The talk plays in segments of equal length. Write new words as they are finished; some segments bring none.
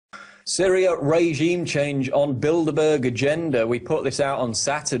Syria regime change on Bilderberg agenda. We put this out on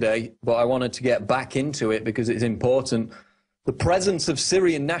Saturday, but I wanted to get back into it because it's important. The presence of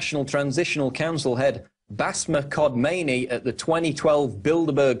Syrian National Transitional Council head Basma Khadmani at the 2012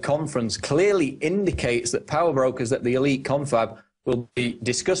 Bilderberg conference clearly indicates that power brokers at the elite confab will be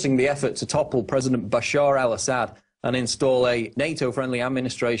discussing the effort to topple President Bashar al-Assad and install a NATO-friendly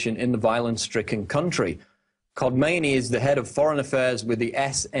administration in the violence-stricken country. Khadmani is the head of foreign affairs with the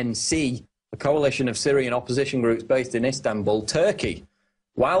SNC, a coalition of Syrian opposition groups based in Istanbul, Turkey.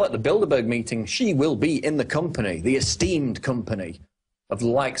 While at the Bilderberg meeting, she will be in the company, the esteemed company, of the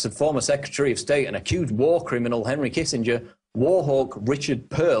likes of former Secretary of State and accused war criminal Henry Kissinger, war hawk Richard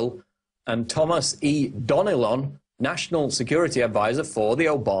Pearl, and Thomas E. Donilon, National Security Advisor for the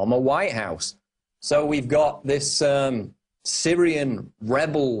Obama White House. So we've got this Syrian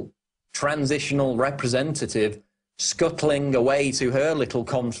rebel transitional representative scuttling away to her little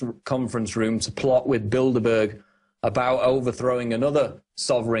conference room to plot with Bilderberg about overthrowing another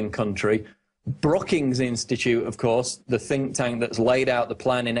sovereign country. Brookings Institute, of course, the think tank that's laid out the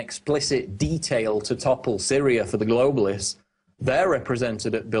plan in explicit detail to topple Syria for the globalists, they're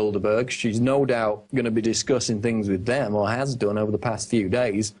represented at Bilderberg. She's no doubt going to be discussing things with them, or has done over the past few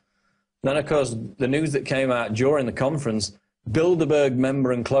days. Then, of course, the news that came out during the conference, Bilderberg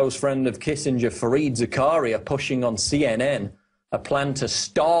member and close friend of Kissinger, Fareed Zakaria, pushing on CNN a plan to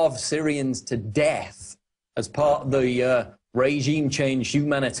starve Syrians to death as part of the regime change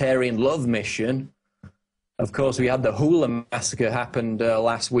humanitarian love mission. Of course, we had the Hula massacre happened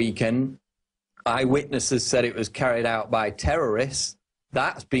last weekend. Eyewitnesses said it was carried out by terrorists.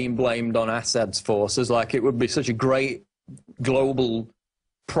 That's being blamed on Assad's forces, like it would be such a great global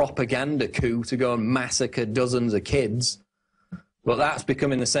propaganda coup to go and massacre dozens of kids. But that's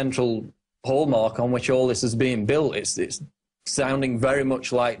becoming the central hallmark on which all this is being built. It's sounding very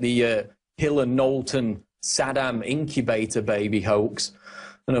much like the Hill and Knowlton Saddam incubator baby hoax.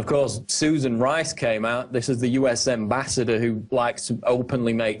 And of course, Susan Rice came out. This is the US ambassador who likes to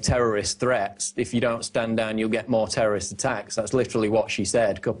openly make terrorist threats. If you don't stand down, you'll get more terrorist attacks. That's literally what she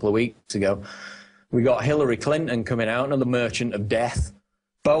said a couple of weeks ago. We got Hillary Clinton coming out, another merchant of death.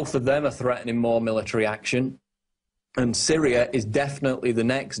 Both of them are threatening more military action. And Syria is definitely the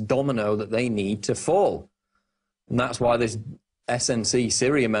next domino that they need to fall. And that's why this SNC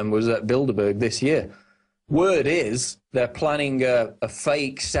Syria member was at Bilderberg this year. Word is they're planning a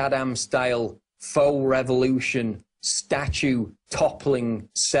fake Saddam-style faux revolution statue toppling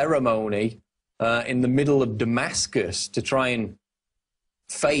ceremony in the middle of Damascus to try and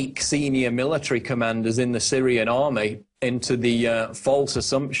fake senior military commanders in the Syrian army into the false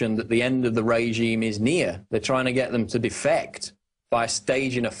assumption that the end of the regime is near. They're trying to get them to defect by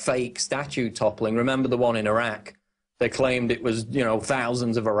staging a fake statue toppling. Remember the one in Iraq? They claimed it was, you know,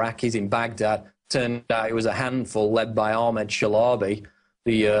 thousands of Iraqis in Baghdad. Turned out it was a handful led by Ahmed Shalabi,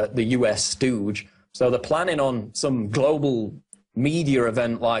 the US stooge. So they're planning on some global media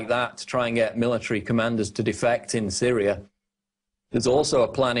event like that to try and get military commanders to defect in Syria. There's also a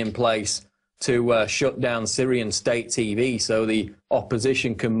plan in place to shut down Syrian state TV so the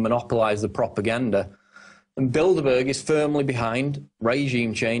opposition can monopolize the propaganda. And Bilderberg is firmly behind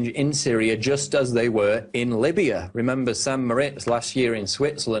regime change in Syria, just as they were in Libya. Remember Sam Moritz last year in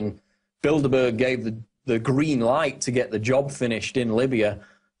Switzerland? Bilderberg gave the green light to get the job finished in Libya.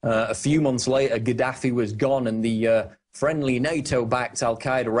 A few months later, Gaddafi was gone, and the friendly NATO-backed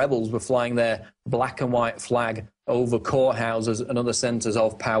al-Qaeda rebels were flying their black and white flag over courthouses and other centers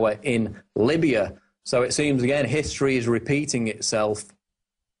of power in Libya. So it seems, again, history is repeating itself,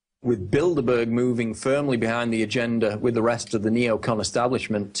 with Bilderberg moving firmly behind the agenda with the rest of the neocon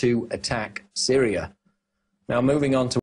establishment to attack Syria. Now, moving on to